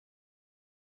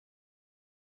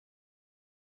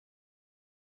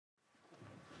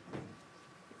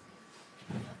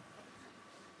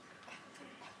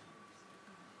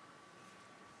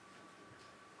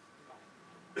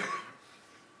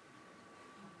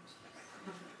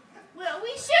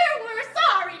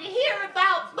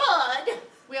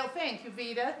thank you,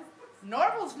 Vita.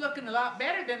 Norval's looking a lot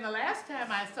better than the last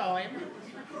time I saw him.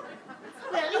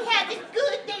 Well, he had his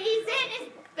good days and his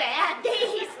bad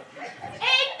days.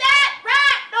 Ain't that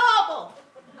right, Norval?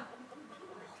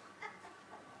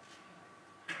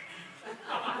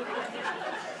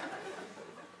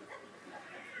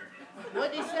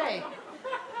 What'd he say?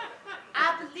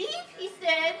 I believe he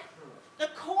said, the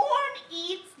corn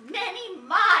eats many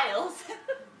miles.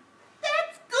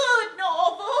 That's good,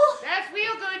 Norval. That's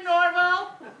real good, Norval.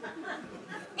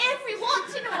 Every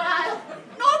once in a while,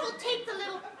 Norval takes a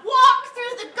little walk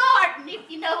through the garden, if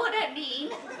you know what I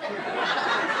mean.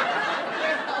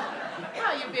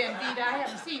 How you been, Vita? I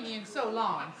haven't seen you in so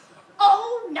long.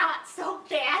 Oh, not so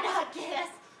bad, I guess.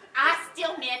 I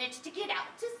still managed to get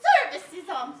out to services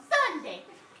on Sunday.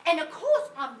 And of course,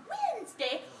 on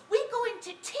Wednesday, we go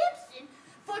into Timpson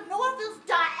for Norval's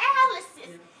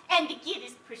dialysis and to get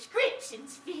his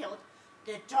prescriptions filled.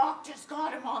 The doctor's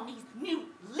got him on these new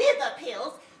liver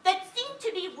pills that seem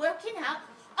to be working out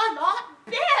a lot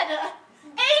better.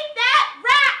 Ain't that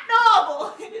right,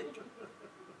 Norval?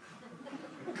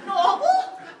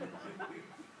 Norval?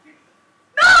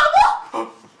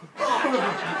 Norval?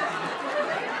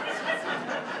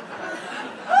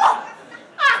 Oh,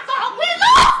 I thought we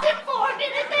lost him for a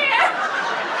minute there.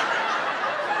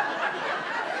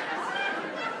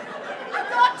 I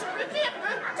got to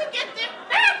remember to get them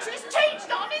batteries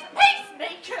changed on his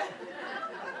pacemaker.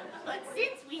 But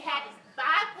since we had his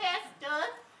bypass done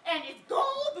and his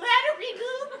gallbladder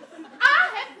removed, I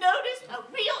have noticed a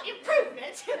real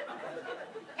improvement.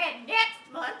 And next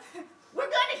month, we're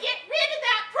going to get rid of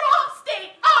that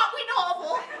prostate, aren't we,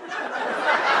 Norval?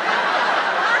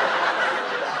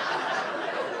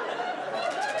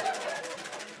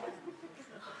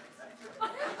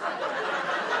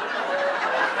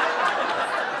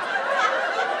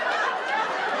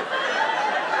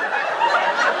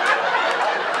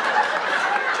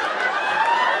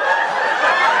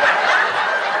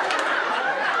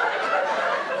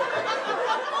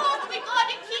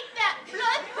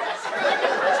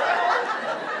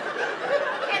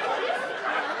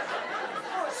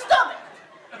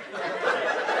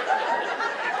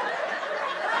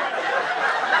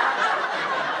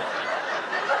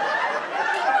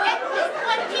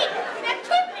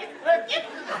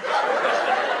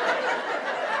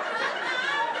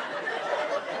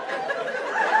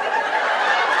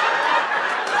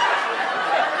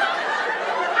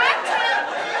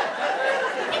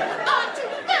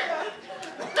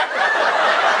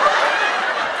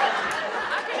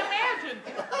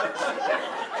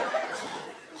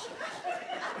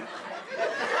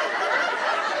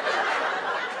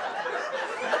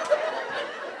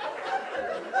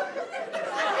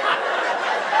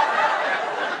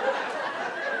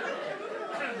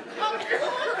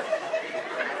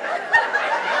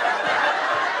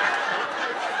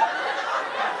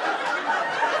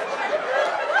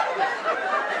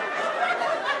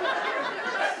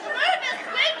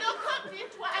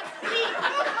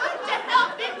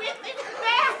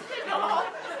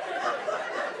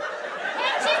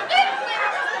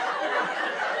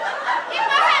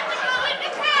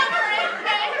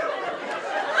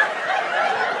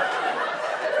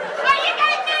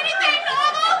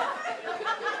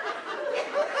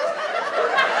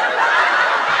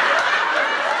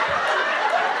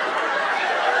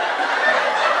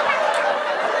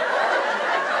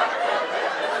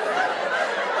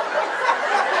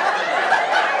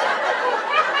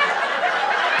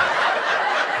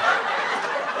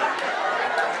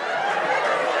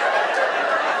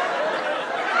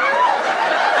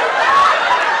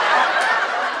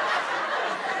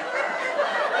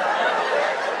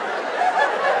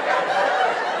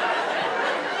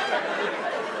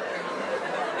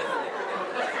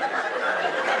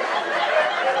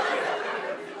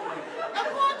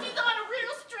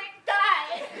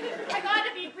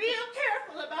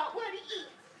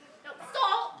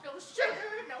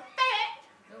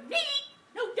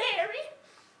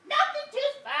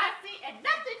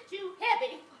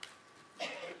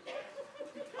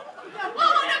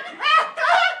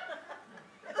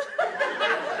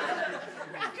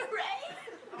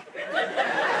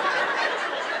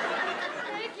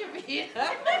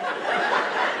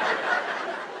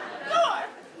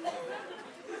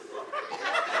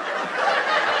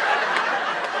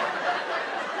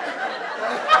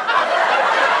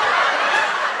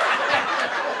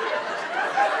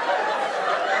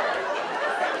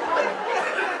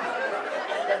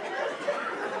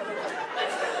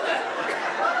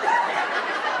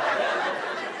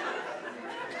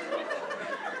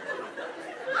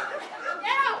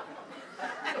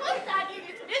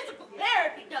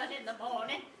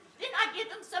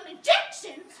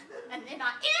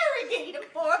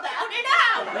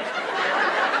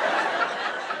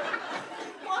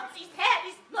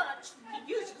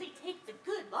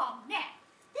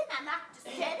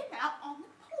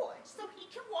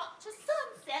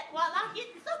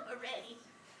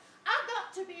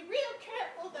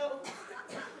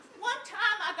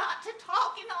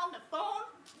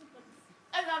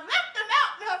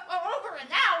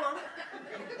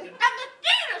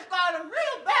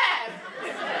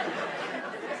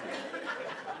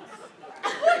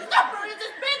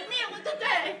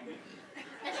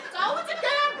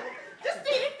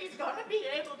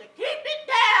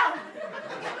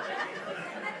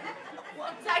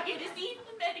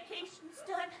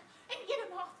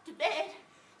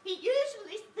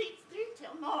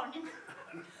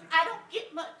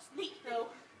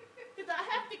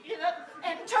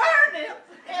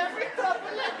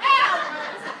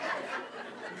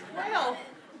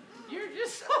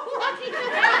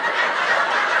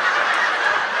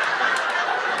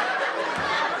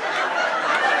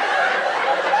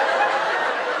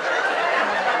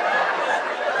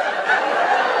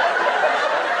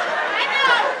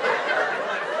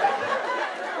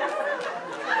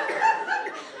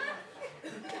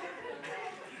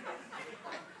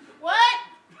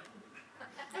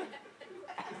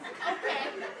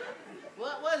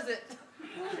 it?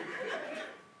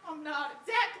 I'm not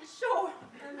exactly sure.